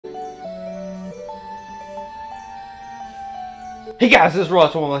Hey guys, this is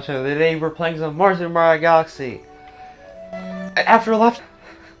Ross one more time. Today we're playing some Mario Galaxy. After left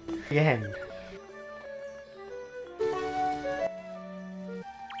again.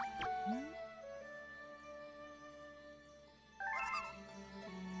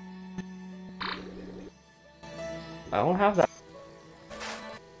 I don't have that.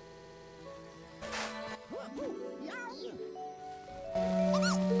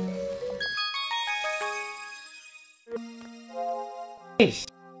 Yes.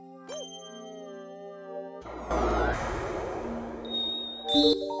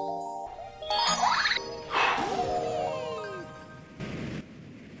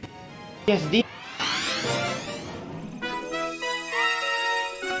 Yes,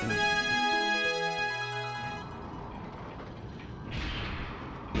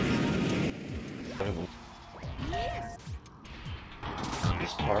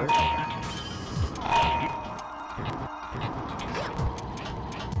 this part.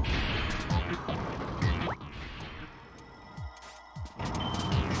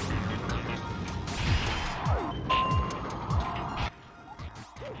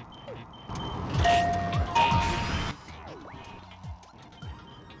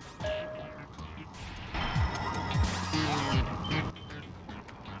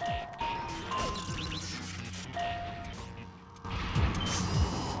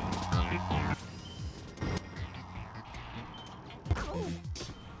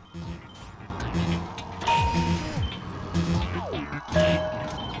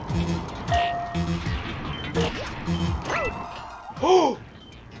 Oh!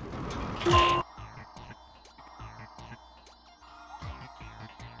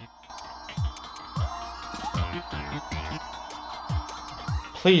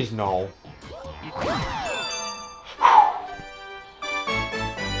 Please no.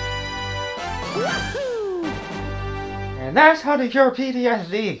 And that's how to cure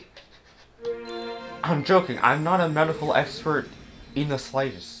PTSD. I'm joking. I'm not a medical expert in the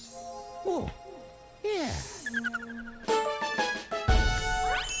slightest. Oh, yeah.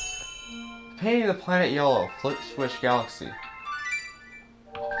 Painting the planet yellow. Flip switch galaxy.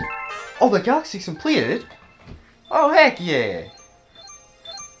 Oh, the galaxy's completed? Oh, heck yeah!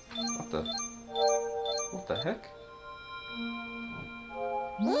 What the heck?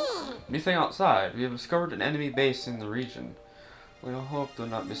 Anything outside? We have discovered an enemy base in the region. We hope they're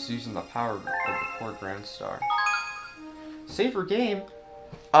not misusing the power of the poor Grand Star. Safer game?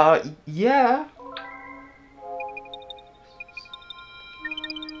 Yeah.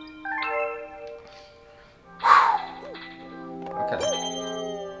 Okay.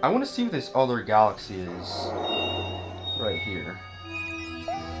 I want to see what this other galaxy is. Right here.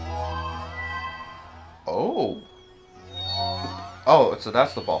 Oh. Oh, so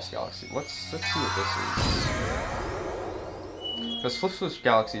that's the boss galaxy. Let's see what this is. Because Flip Switch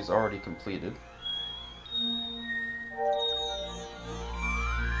Galaxy is already completed.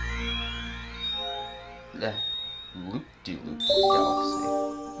 The Loop-de-Loop Galaxy.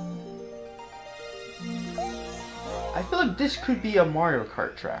 I feel like this could be a Mario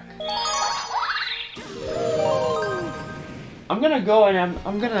Kart track. I'm gonna go and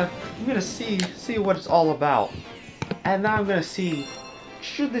I'm gonna see what it's all about. And now I'm gonna see,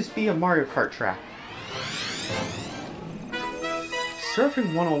 should this be a Mario Kart track?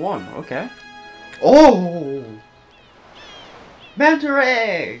 Surfing 101, okay. Oh! Manta!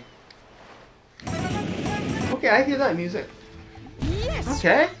 Okay, I hear that music. Yes.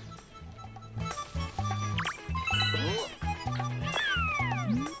 Okay.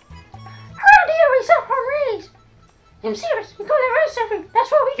 Around here we surf on rays. I'm serious, we call it race surfing.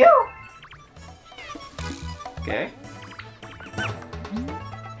 That's what we do. Okay.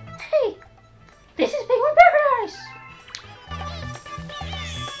 Hey, this is Penguin Paradise.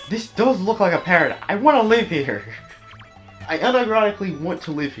 This does look like a paradise. I want to live here. I unironically want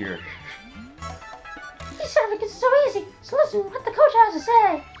to live here. This surfing is so easy, so listen what the coach has to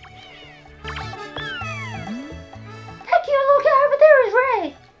say. That cute little guy over there is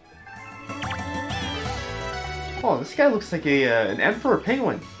Ray. Oh, this guy looks like an emperor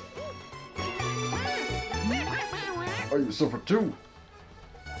penguin. Are you a surfer too?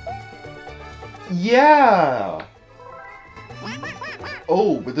 Yeah.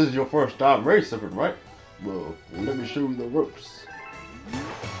 Oh, but this is your first time race surfing, right? Well, let me show you the ropes.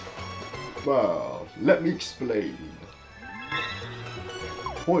 Well, let me explain.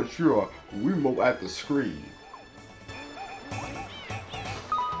 Point your remote at the screen.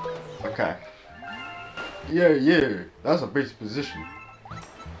 Okay. Yeah, that's a basic position.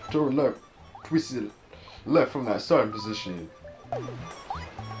 Turn left, twist it left from that starting position.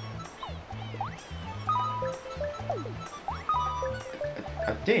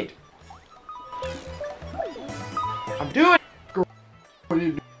 Update. I'm doing it! What are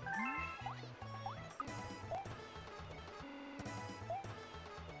you doing?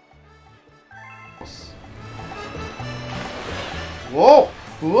 Whoa!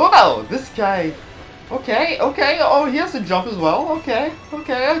 Whoa! This guy... Okay, okay. Oh, he has to jump as well. Okay,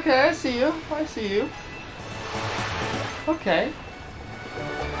 okay, okay. I see you. I see you. Okay.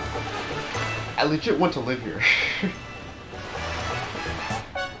 I legit want to live here.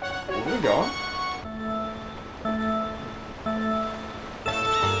 Where we go?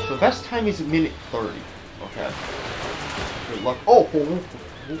 The best time is a minute 30. Okay. Good luck. Oh!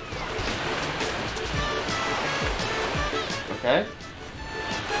 Okay.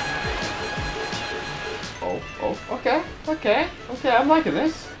 Oh, okay, okay, okay, I'm liking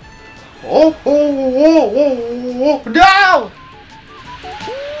this. Oh, no!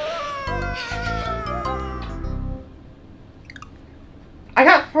 I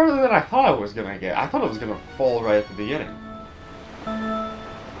got further than I thought I was gonna get. I thought it was gonna fall right at the beginning.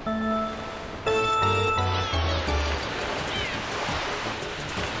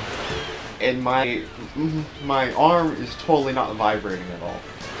 And my arm is totally not vibrating at all.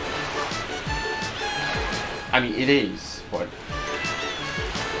 I mean, it is, but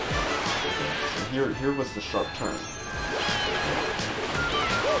here was the sharp turn.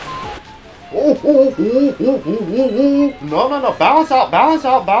 Oh, no, no, no, balance out, balance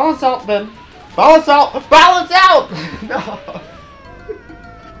out, balance out, Ben. Balance out, balance out! No.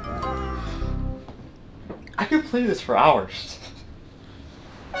 I could play this for hours.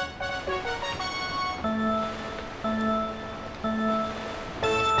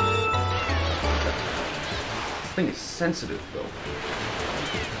 This thing is sensitive, though.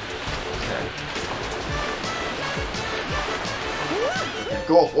 Okay. Okay,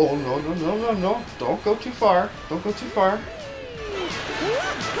 go. Oh, no, no, no, no, no. Don't go too far. Don't go too far.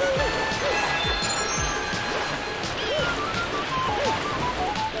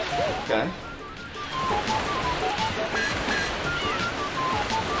 Okay.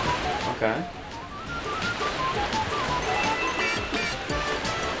 Okay.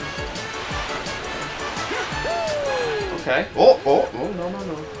 Okay. Oh, oh, oh, no, no,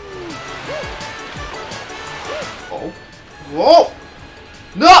 no. Oh. Whoa!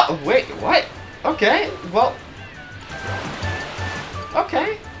 No! Wait, what? Okay, well...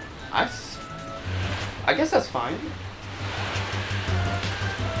 Okay. I guess that's fine.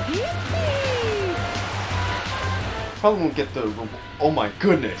 Probably won't get the... Oh my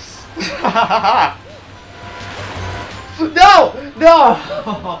goodness! No! No!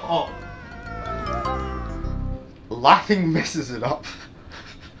 Laughing messes it up.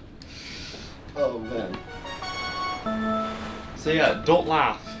 Oh man. So yeah, don't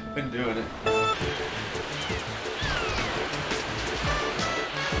laugh when doing it.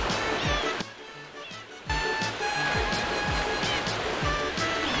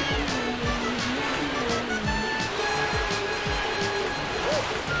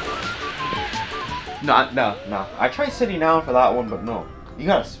 No. I tried sitting down for that one, but no. We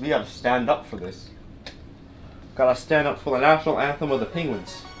gotta stand up for this. Gotta stand up for the national anthem of the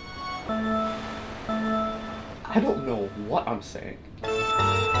Penguins. I don't know what I'm saying.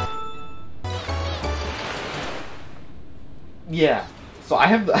 Yeah. So I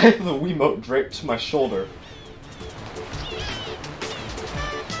have the Wiimote draped to my shoulder.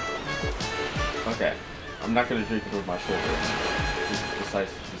 Okay. I'm not gonna drape it over my shoulder.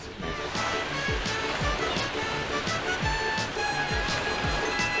 Besides this command.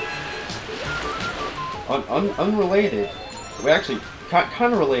 Unrelated, we actually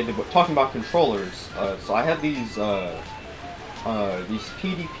kind of related, but talking about controllers. So I have these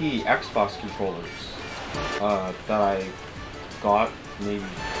PDP Xbox controllers that I got maybe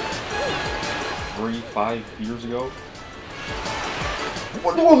 3-5 years ago.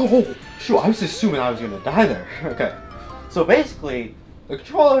 Whoa! Shoot, I was assuming I was gonna die there. Okay, so basically, the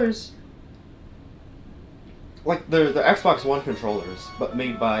controllers, like the Xbox One controllers, but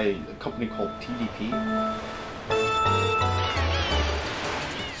made by a company called PDP.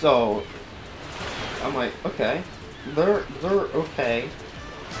 So I'm like, okay, they're okay.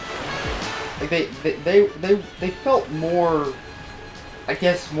 Like they felt more, I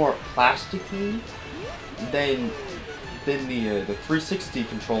guess, more plasticky than the 360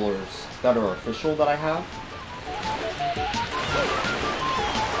 controllers that are official that I have.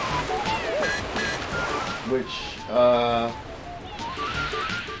 Which,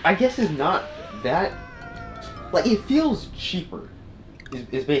 I guess is not that... Like, it feels cheaper,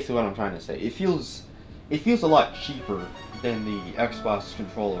 is basically what I'm trying to say. It feels a lot cheaper than the Xbox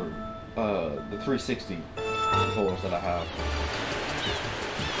controller, the 360 controllers that I have.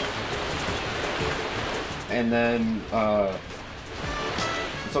 And then,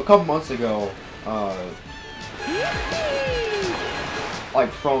 so a couple months ago,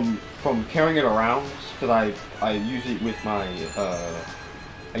 like from carrying it around, because I use it with my,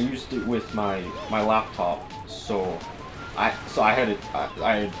 I used it with my laptop, so I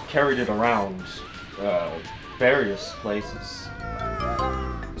had carried it around, various places.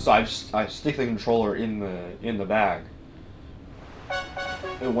 So I stick the controller in the bag.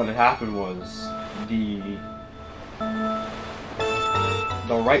 And what had happened was the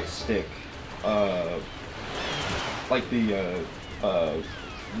right stick, like the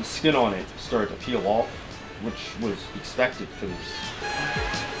skin on it started to peel off, which was expected because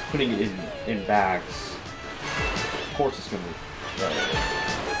putting it in bags, of course, it's gonna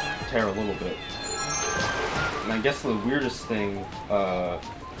tear a little bit. And I guess the weirdest thing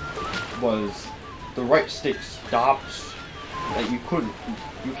was the right stick stopped. Like you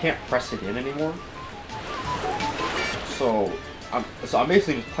can't press it in anymore. So I'm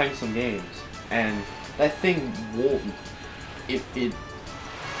basically just playing some games, and that thing won't. It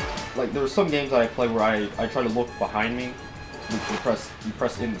like there's some games that I play where I try to look behind me. You press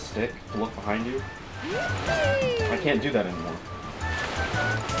in the stick to look behind you. I can't do that anymore.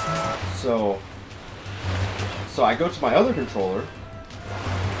 So I go to my other controller.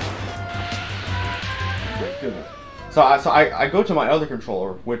 Oh, goodness. So I go to my other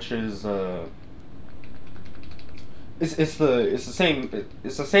controller, which is it's the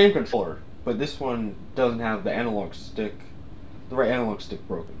same controller, but this one doesn't have the analog stick, the right analog stick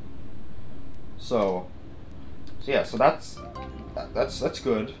broken. So yeah, so that's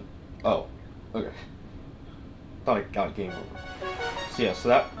good. Oh, okay. Thought I got game over. So yeah, so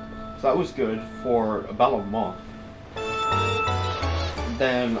that was good for about a month.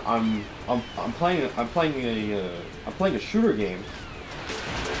 Then I'm playing a shooter game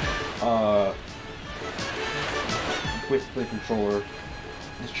with the controller.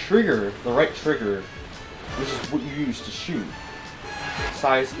 The right trigger, which is what you use to shoot,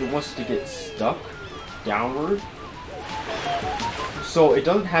 decides it wants to get stuck downward, so it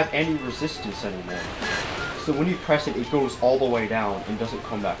doesn't have any resistance anymore. So when you press it, it goes all the way down and doesn't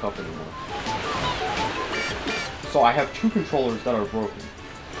come back up anymore. So I have two controllers that are broken.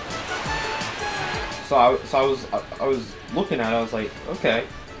 So I was looking at it, I was like, okay,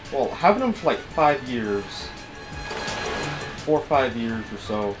 well, having them for like 5 years, 4 or 5 years or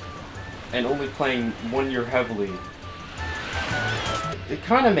so, and only playing 1 year heavily, it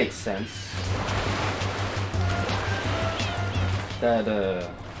kind of makes sense that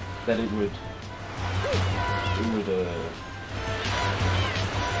it would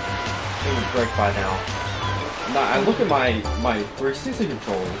break by now. Now I look at my 360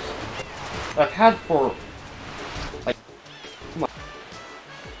 controllers that I've had for like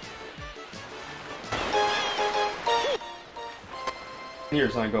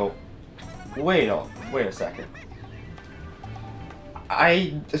years, and I go, wait a second.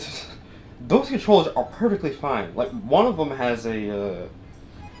 Those controllers are perfectly fine. Like one of them has a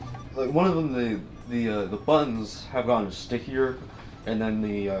the buttons have gotten stickier, and then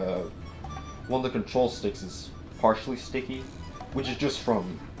one of the control sticks is partially sticky, which is just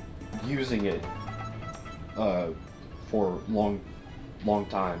from using it for long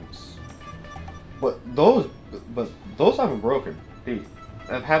times. But those haven't broken.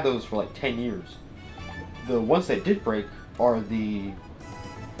 I've had those for like 10 years. The ones that did break are the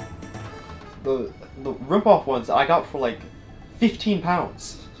rip-off ones that I got for like 15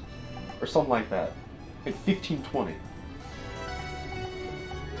 pounds or something like that, like 15, 20.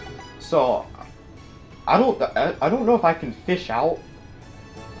 So I don't know if I can fish out.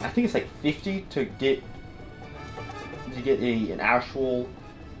 I think it's like 50 to get an actual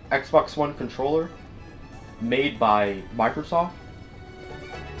Xbox One controller made by Microsoft.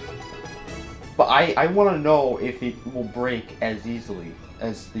 But I want to know if it will break as easily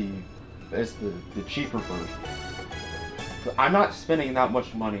as the cheaper version. But I'm not spending that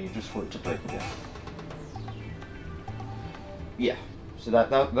much money just for it to break again. Yeah, so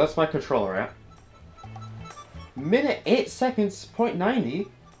that's my controller app. Minute 8 seconds, .90.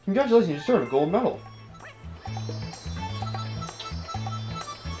 Congratulations, you earned a gold medal.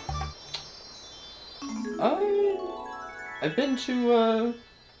 I've been to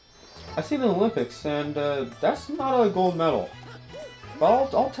I've seen the Olympics, and that's not a gold medal.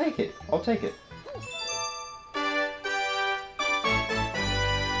 But I'll take it. I'll take it.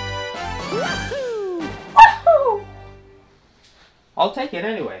 Woohoo! Woohoo! I'll take it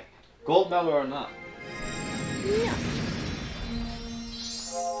anyway. Gold medal or not. Yeah.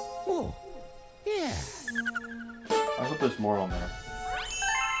 Oh, yeah. I hope there's more on there.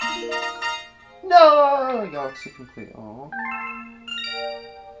 No! Galaxy complete. Aw.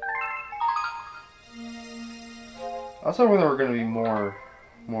 I thought there were going to be more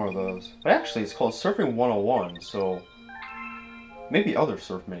of those. But actually, it's called Surfing 101, so maybe other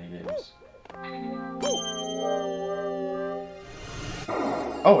surf minigames.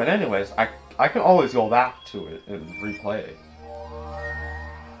 Oh, and anyways, I can always go back to it and replay it.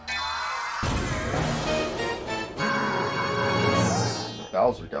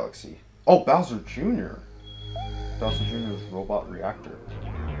 Bowser Galaxy. Oh, Bowser Jr. Bowser Jr.'s robot reactor.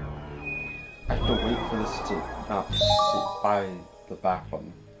 I have to wait for this to not sit by the back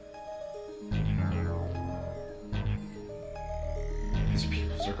button. His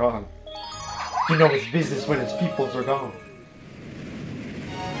peoples are gone. You know his business when his peoples are gone.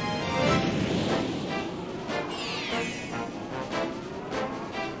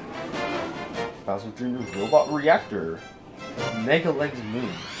 Bowser Jr.'s robot reactor. Mega Legs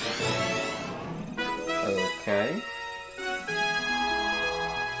Moon. Okay.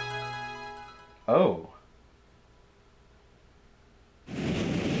 Oh.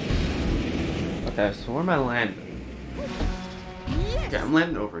 Okay, so where am I landing? Okay, I'm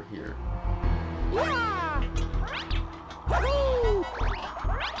landing over here.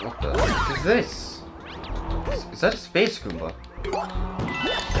 What the heck is this? Is that a space Goomba?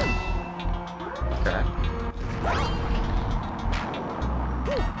 Okay.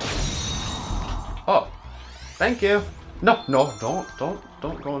 Oh, thank you. No, don't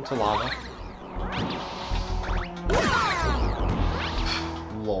go into lava.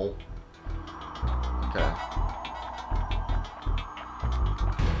 Lol. Okay.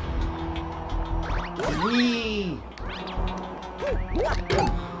 Whee!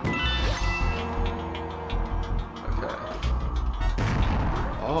 Okay.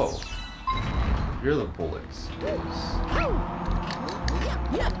 Oh. You're the bullet space.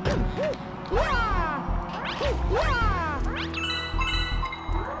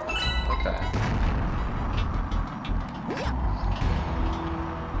 Okay.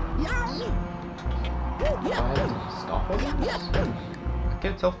 Stop it? I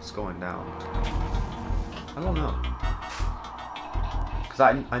can't tell if it's going down. I don't know. Because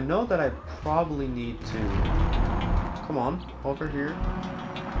I know that I probably need to... Come on, over here.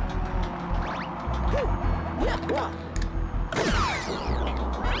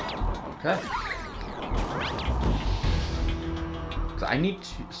 Okay. So I need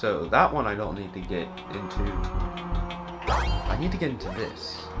to... So that one I don't need to get into... I need to get into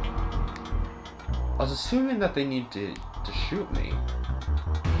this. I was assuming that they need to shoot me.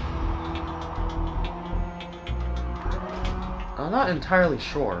 I'm not entirely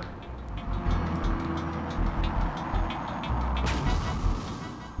sure.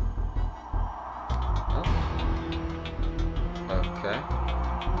 Oh. Okay.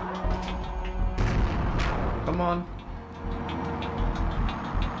 Come on.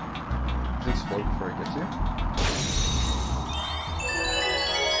 Please explode before it gets you.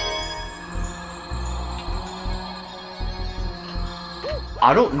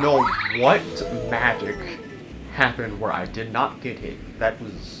 I don't know what magic happened where I did not get hit. That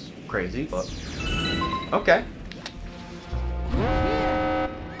was crazy, but okay.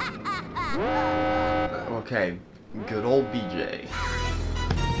 Okay, good old BJ.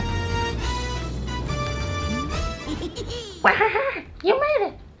 You made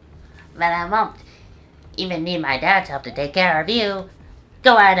it! But I won't even need my dad's help to take care of you.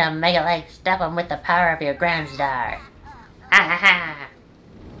 Go ahead and Mega Leg, stuff him with the power of your Grand Star. Ha ha ha!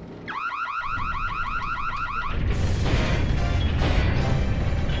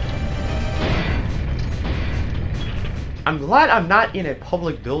 I'm glad I'm not in a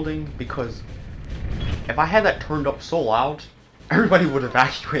public building, because if I had that turned up so loud, everybody would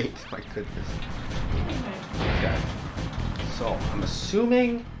evacuate. My goodness. Okay. So, I'm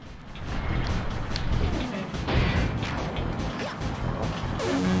assuming...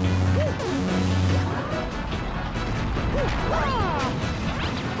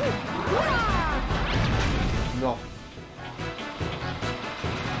 No.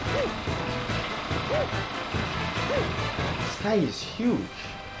 This guy is huge.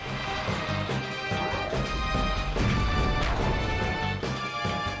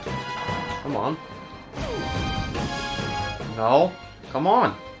 Come on. No. Come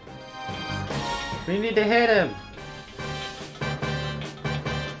on. We need to hit him.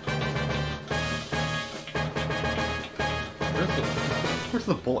 Where's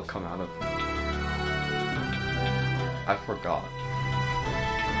the bullet come out of? I forgot.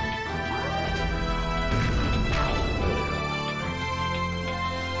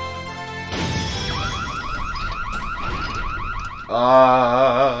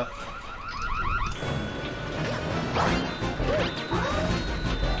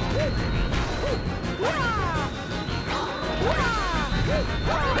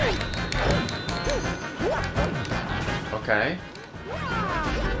 Okay.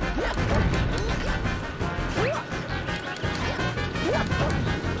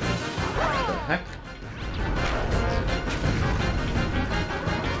 What the heck?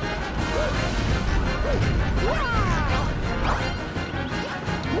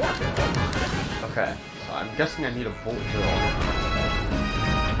 Okay, so I'm guessing I need a bolt drill up here.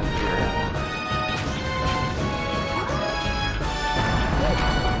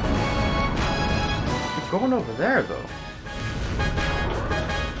 Keep going over there though.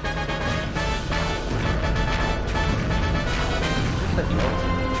 Where's that go?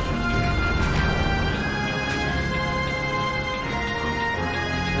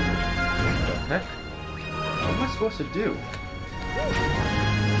 What the heck? What am I supposed to do?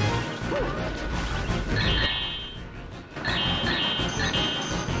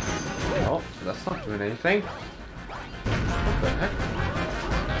 Oh, that's not doing anything. What the heck?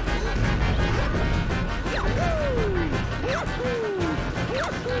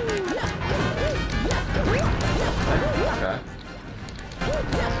 Okay.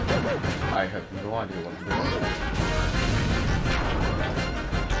 I have no idea what I'm doing.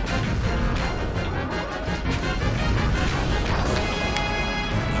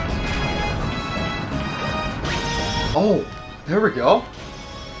 Oh, there we go.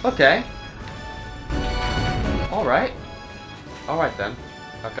 Okay. Alright. Alright then.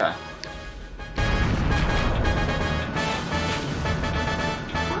 Okay.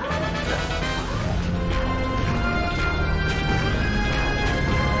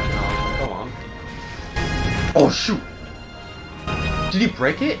 Come on. Oh shoot! Did he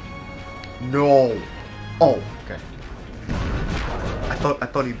break it? No. Oh, okay. I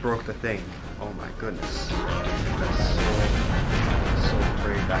thought he broke the thing. Oh my goodness. That's so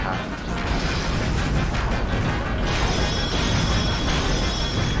great that happened.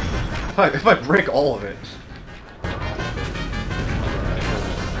 If I break all of it.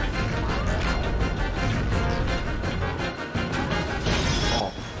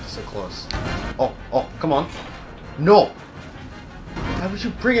 Oh, so close. Oh, come on. No! Why would you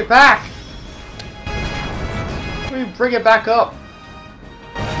bring it back? Why would you bring it back up?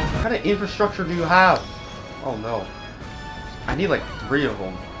 What kind of infrastructure do you have? Oh no. I need like 3 of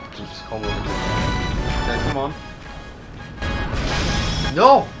them to just come over here. Okay, come on.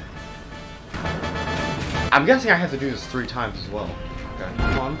 No! I'm guessing I have to do this 3 times as well. Okay,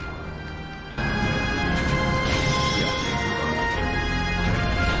 come on. Yeah.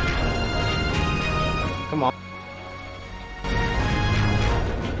 Come on.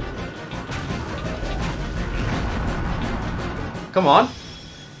 Come on.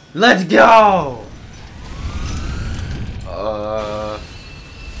 Let's go!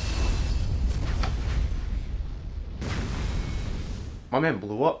 My man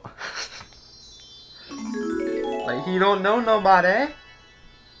blew up. Like he don't know nobody.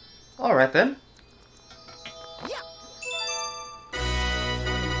 Alright then.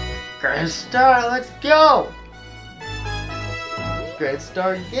 Grand Star, let's go! Grand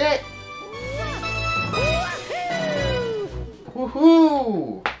Star, get!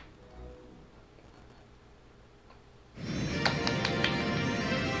 Woohoo!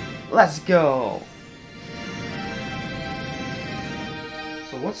 Let's go!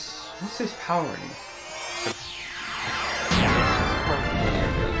 So what's this powering?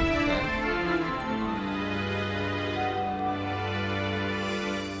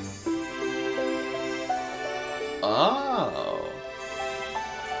 Oh.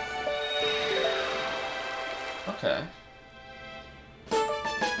 Okay.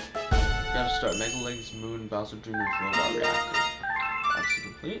 Gotta start Mega Legs Moon Bowser Jr.'s robot reactor. Galaxy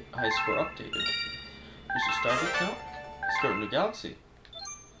complete. High score updated. Use your starting count. Start a new galaxy.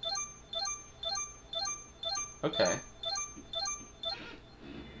 Okay.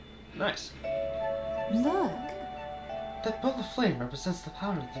 Nice. Look. That ball of flame represents the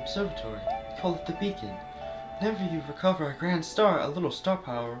power of the observatory. We call it the beacon. Whenever you recover a grand star, a little star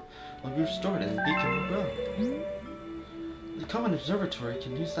power will be restored and the beacon will grow. The common observatory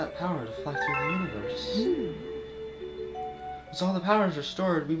can use that power to fly through the universe. As all the power is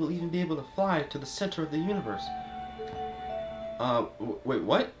restored, we will even be able to fly to the center of the universe. Wait,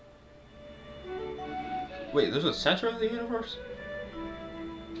 what? Wait, there's a center of the universe?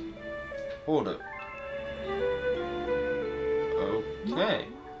 Hold up. Okay.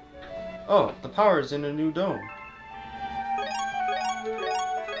 Oh, the power is in a new dome.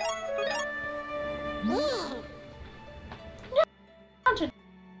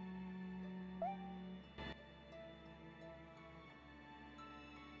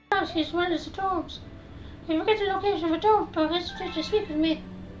 house, he's one of the tombs. If you forget the location of a tomb, don't hesitate to speak with me.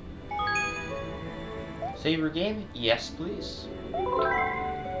 Save your game? Yes, please.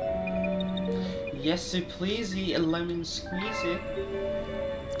 Yes, pleasey, a lemon squeezy.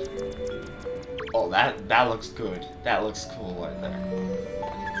 Oh, that looks good. That looks cool right there.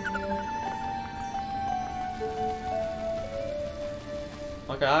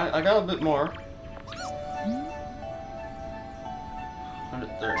 Okay, I got a bit more.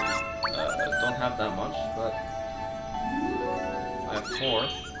 130. Don't have that much, but I have 4.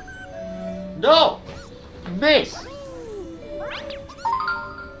 No! Mace!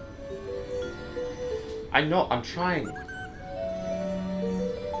 I know, I'm trying.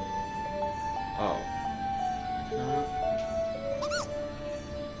 Oh.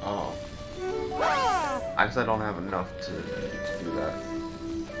 Oh. I guess I don't have enough to do that.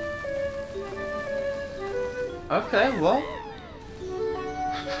 Okay, well.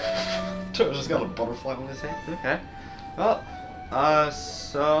 Joe's just got a butterfly on his head. Okay. Well,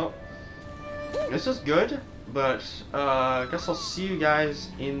 so this is good, but I guess I'll see you guys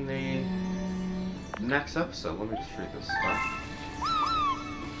in the next episode. Let me just read this.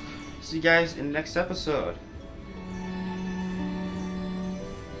 See you guys in the next episode.